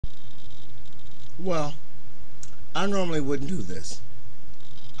Well, I normally wouldn't do this.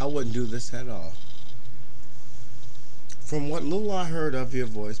 I wouldn't do this at all. From what little I heard of your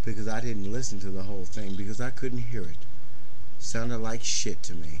voice, because I didn't listen to the whole thing because I couldn't hear it, sounded like shit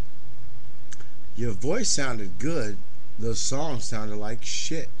to me. Your voice sounded good. The song sounded like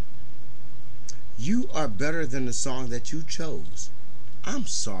shit. You are better than the song that you chose. I'm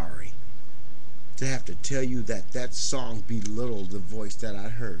sorry to have to tell you that that song belittled the voice that I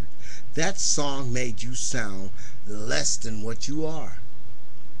heard. That song made you sound less than what you are.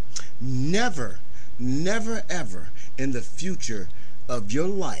 Never, never, ever in the future of your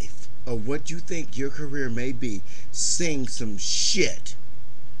life or what you think your career may be, sing some shit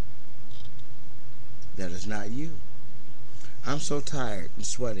that is not you. I'm so tired and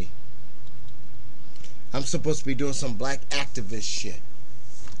sweaty. I'm supposed to be doing some black activist shit.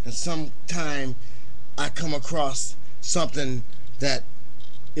 And sometime I come across something that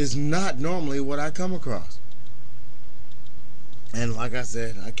is not normally what I come across. And like I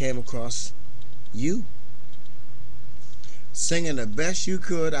said, I came across you singing the best you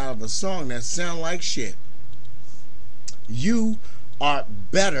could out of a song that sound like shit. You are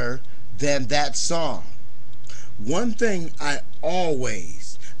better than that song. One thing I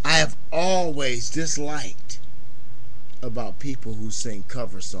have always disliked about people who sing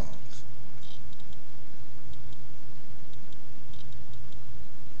cover songs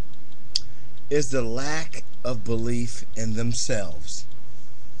is the lack of belief in themselves.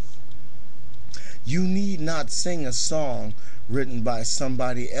 You need not sing a song written by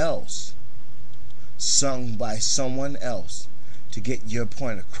somebody else, sung by someone else to get your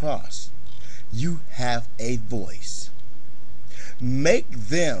point across. You have a voice. Make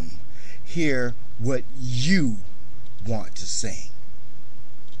them hear what you want to sing.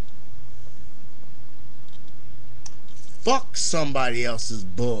 Fuck somebody else's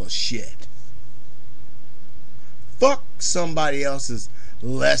bullshit. Fuck somebody else's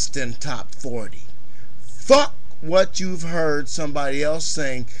less than top 40. Fuck what you've heard somebody else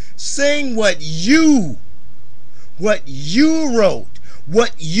sing. Sing what you wrote,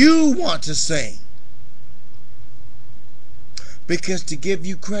 what you want to sing. Because to give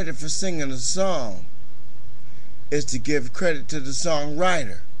you credit for singing a song is to give credit to the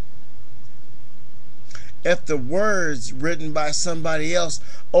songwriter. If the words written by somebody else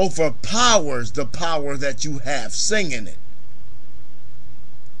overpowers the power that you have singing it,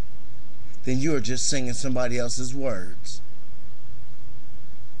 then you are just singing somebody else's words.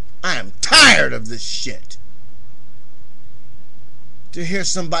 I am tired of this shit. To hear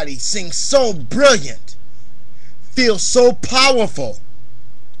somebody sing so brilliant, feel so powerful,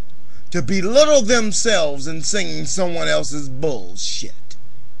 to belittle themselves in singing someone else's bullshit.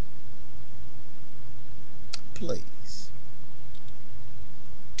 Please,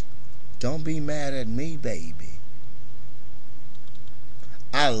 don't be mad at me, baby.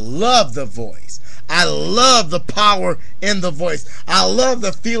 I love the voice. I love the power in the voice. I love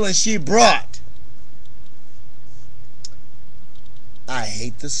the feeling she brought. I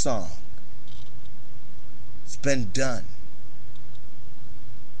hate the song. It's been done.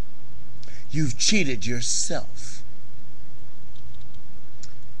 You've cheated yourself.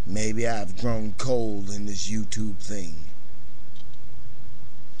 Maybe I've grown cold in this YouTube thing.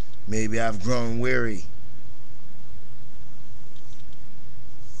 Maybe I've grown weary.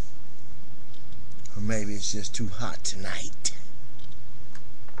 Or maybe it's just too hot tonight.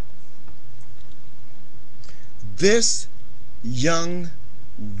 This young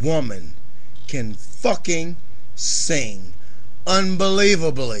woman can fucking sing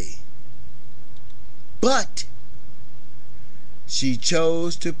unbelievably. But she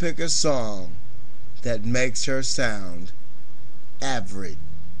chose to pick a song that makes her sound average.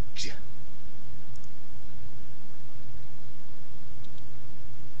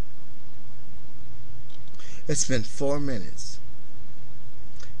 It's been 4 minutes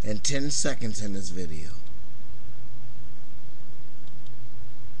and 10 seconds in this video.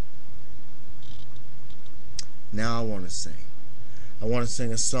 Now I want to sing. I want to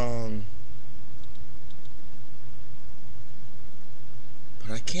sing a song,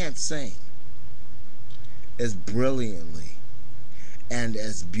 but I can't sing as brilliantly and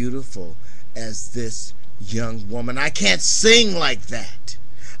as beautiful as this young woman. I can't sing like that.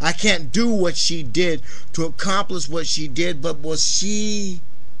 I can't do what she did to accomplish what she did, but was she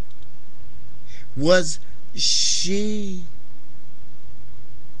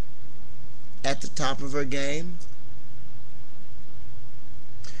at the top of her game?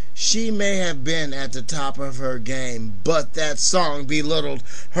 She may have been at the top of her game, but that song belittled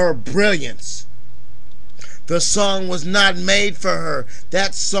her brilliance. The song was not made for her.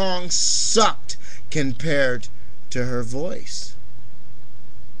 That song sucked. compared to her voice.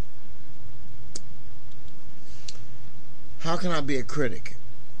 How can I be a critic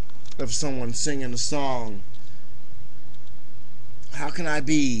of someone singing a song? How can I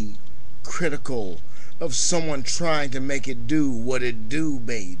be critical of someone trying to make it do what it do,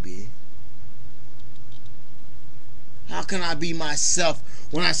 baby? How can I be myself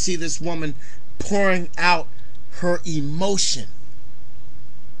when I see this woman pouring out her emotion?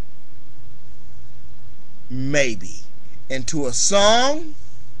 Maybe into a song.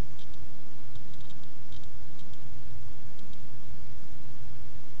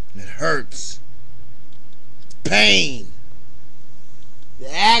 It hurts. Pain.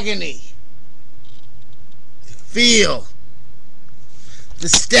 The agony. The feel. The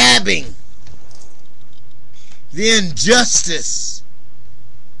stabbing. The injustice.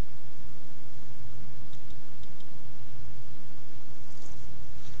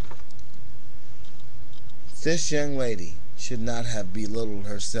 This young lady should not have belittled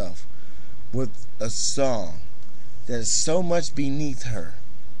herself with a song that is so much beneath her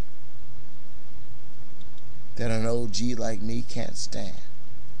that an OG like me can't stand.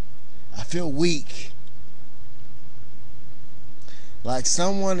 I feel weak. Like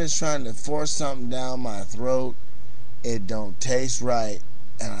someone is trying to force something down my throat. It don't taste right,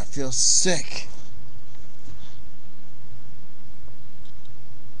 and I feel sick.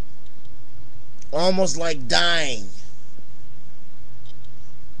 Almost like dying.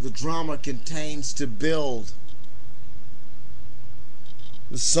 The drama contains to build.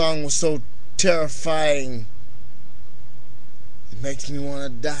 The song was so terrifying. It makes me want to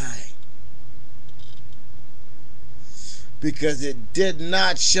die. Because it did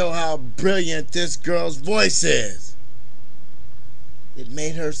not show how brilliant this girl's voice is. It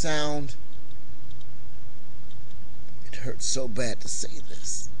made her sound... It hurts so bad to say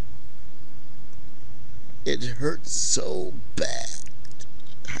this. It hurts so bad.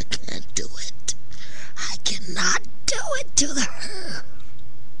 I can't do it. I cannot do it to her.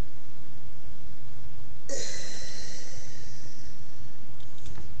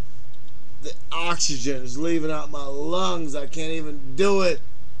 The oxygen is leaving out my lungs. I can't even do it.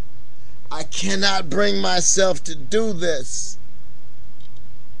 I cannot bring myself to do this.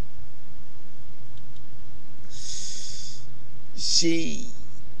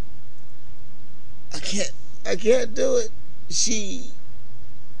 I can't do it.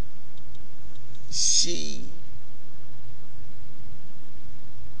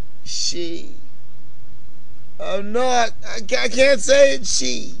 I'm not. I can't say it.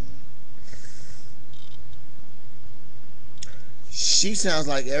 She sounds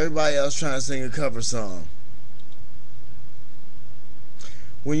like everybody else trying to sing a cover song.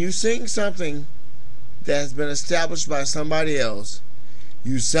 When you sing something that has been established by somebody else,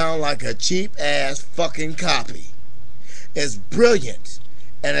 you sound like a cheap ass fucking copy. As brilliant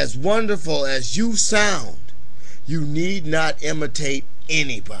and as wonderful as you sound, you need not imitate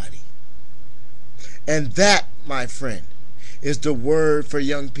anybody. And that, my friend, is the word for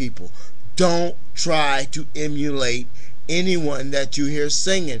young people. Don't try to emulate anyone that you hear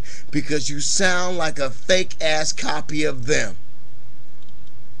singing, because you sound like a fake ass copy of them.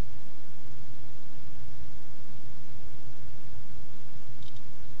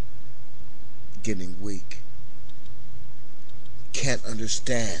 Getting weak. Can't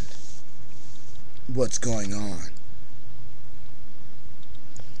understand what's going on.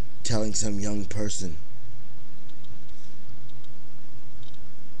 Telling some young person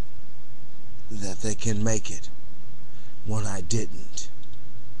that they can make it when I didn't.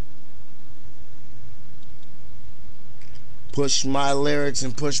 Push my lyrics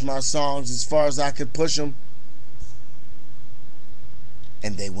and push my songs as far as I could push them,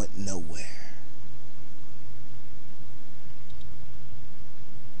 and they went nowhere.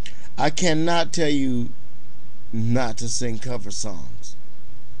 I cannot tell you not to sing cover songs,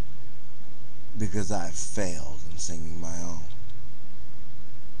 because I've failed in singing my own.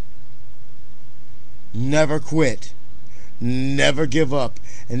 Never quit. Never give up.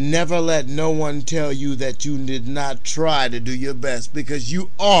 And never let no one tell you that you did not try to do your best, because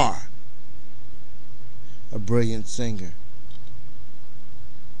you are a brilliant singer,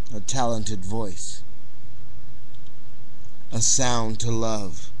 a talented voice, a sound to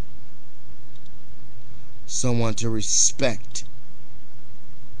love, someone to respect.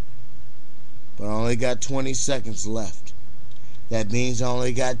 But I only got 20 seconds left. That means I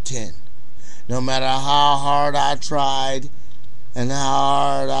only got 10. No matter how hard I tried and how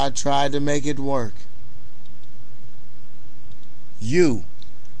hard I tried to make it work, you